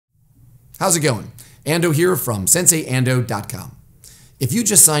How's it going? Ando here from senseiando.com. If you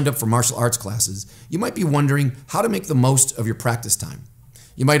just signed up for martial arts classes, you might be wondering how to make the most of your practice time.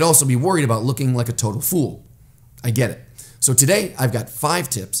 You might also be worried about looking like a total fool. I get it. So today I've got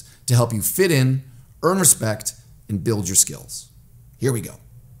 5 tips to help you fit in, earn respect, and build your skills. Here we go.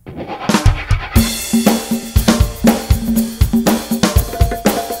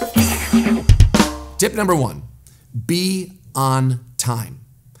 Tip number 1, be on time.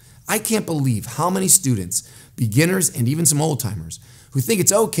 I can't believe how many students, beginners and even some old timers, who think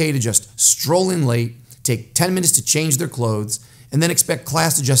it's okay to just stroll in late, take 10 minutes to change their clothes, and then expect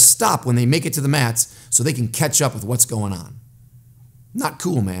class to just stop when they make it to the mats so they can catch up with what's going on. Not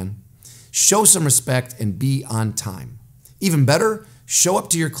cool, man. Show some respect and be on time. Even better, show up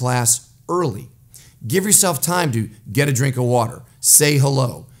to your class early. Give yourself time to get a drink of water, say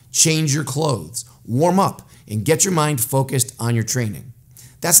hello, change your clothes, warm up, and get your mind focused on your training.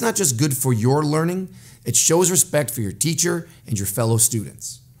 That's not just good for your learning, it shows respect for your teacher and your fellow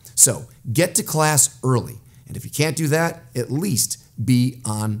students. So get to class early, and if you can't do that, at least be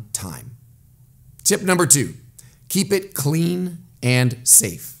on time. Tip number 2, keep it clean and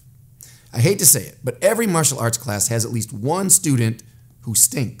safe. I hate to say it, but every martial arts class has at least one student who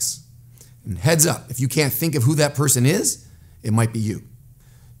stinks. And heads up, if you can't think of who that person is, it might be you.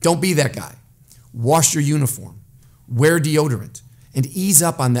 Don't be that guy. Wash your uniform, wear deodorant, and ease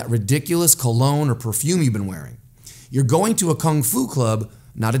up on that ridiculous cologne or perfume you've been wearing. You're going to a kung fu club,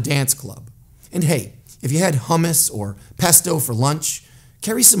 not a dance club. And hey, if you had hummus or pesto for lunch,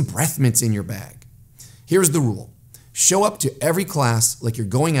 carry some breath mints in your bag. Here's the rule. Show up to every class like you're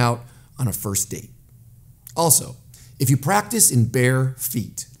going out on a first date. Also, if you practice in bare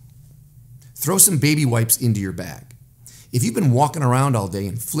feet, throw some baby wipes into your bag. If you've been walking around all day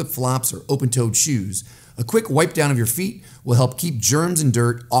in flip-flops or open-toed shoes, a quick wipe down of your feet will help keep germs and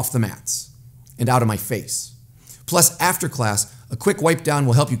dirt off the mats and out of my face. Plus, after class, a quick wipe down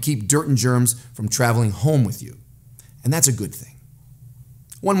will help you keep dirt and germs from traveling home with you. And that's a good thing.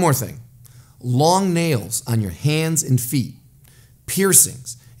 One more thing. Long nails on your hands and feet,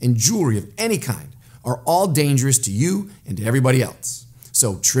 piercings, and jewelry of any kind are all dangerous to you and to everybody else.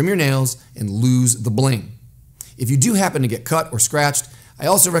 So trim your nails and lose the bling. If you do happen to get cut or scratched, I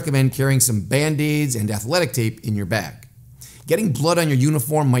also recommend carrying some Band-Aids and athletic tape in your bag. Getting blood on your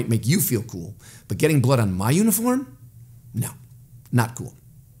uniform might make you feel cool, but getting blood on my uniform? No, not cool.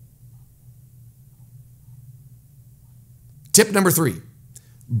 Tip number 3,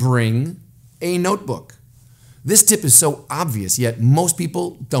 bring a notebook. This tip is so obvious, yet most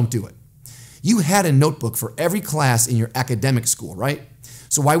people don't do it. You had a notebook for every class in your academic school, right?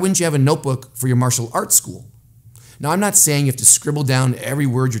 So why wouldn't you have a notebook for your martial arts school? Now, I'm not saying you have to scribble down every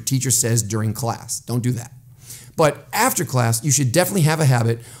word your teacher says during class. Don't do that. But after class, you should definitely have a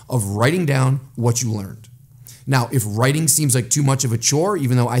habit of writing down what you learned. Now, if writing seems like too much of a chore,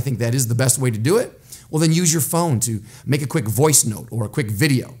 even though I think that is the best way to do it, well, then use your phone to make a quick voice note or a quick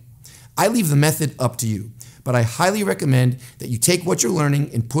video. I leave the method up to you, but I highly recommend that you take what you're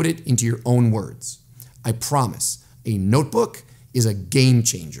learning and put it into your own words. I promise, a notebook is a game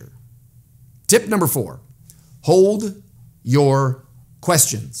changer. Tip number 4. Hold your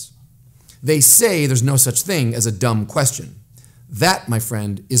questions. They say there's no such thing as a dumb question. That, my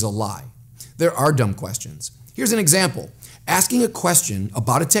friend, is a lie. There are dumb questions. Here's an example. Asking a question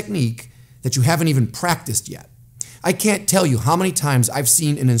about a technique that you haven't even practiced yet. I can't tell you how many times I've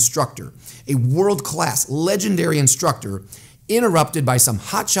seen an instructor, a world-class, legendary instructor, interrupted by some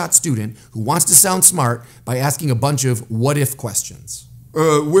hotshot student who wants to sound smart by asking a bunch of what-if questions.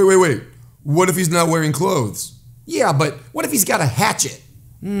 Wait. What if he's not wearing clothes? Yeah, but what if he's got a hatchet?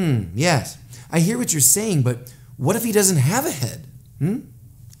 Yes. I hear what you're saying, but what if he doesn't have a head?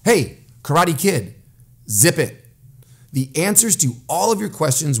 Hey, Karate Kid, zip it. The answers to all of your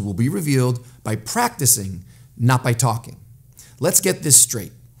questions will be revealed by practicing, not by talking. Let's get this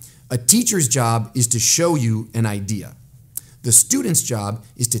straight. A teacher's job is to show you an idea. The student's job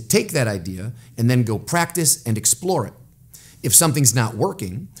is to take that idea and then go practice and explore it. If something's not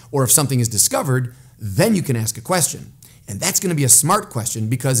working, or if something is discovered, then you can ask a question. And that's going to be a smart question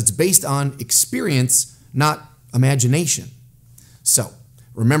because it's based on experience, not imagination. So,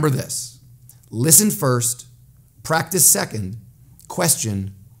 remember this. Listen first, practice second,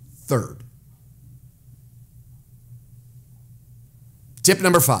 question third. Tip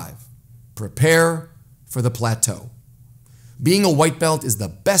number 5, prepare for the plateau. Being a white belt is the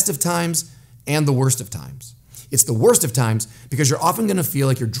best of times and the worst of times. It's the worst of times because you're often going to feel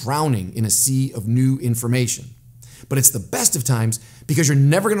like you're drowning in a sea of new information. But it's the best of times because you're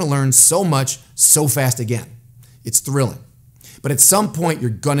never going to learn so much so fast again. It's thrilling. But at some point, you're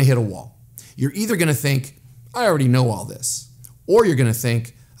going to hit a wall. You're either going to think, I already know all this, or you're going to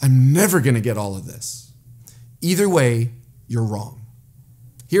think, I'm never going to get all of this. Either way, you're wrong.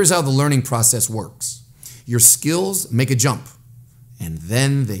 Here's how the learning process works. Your skills make a jump, and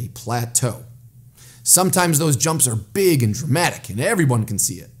then they plateau. Sometimes those jumps are big and dramatic, and everyone can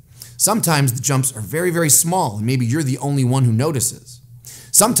see it. Sometimes the jumps are very, very small, and maybe you're the only one who notices.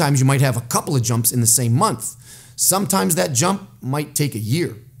 Sometimes you might have a couple of jumps in the same month. Sometimes that jump might take a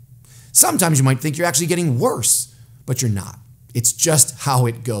year. Sometimes you might think you're actually getting worse, but you're not. It's just how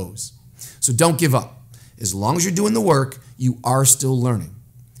it goes. So don't give up. As long as you're doing the work, you are still learning,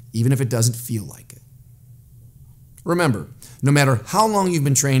 even if it doesn't feel like it. Remember, no matter how long you've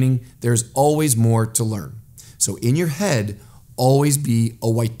been training, there's always more to learn. So in your head, always be a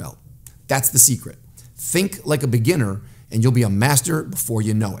white belt. That's the secret. Think like a beginner and you'll be a master before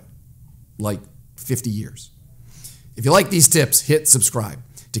you know it. Like 50 years. If you like these tips, hit subscribe.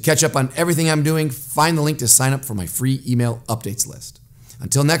 To catch up on everything I'm doing, find the link to sign up for my free email updates list.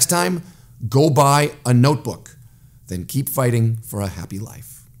 Until next time, go buy a notebook, then keep fighting for a happy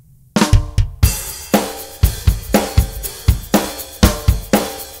life.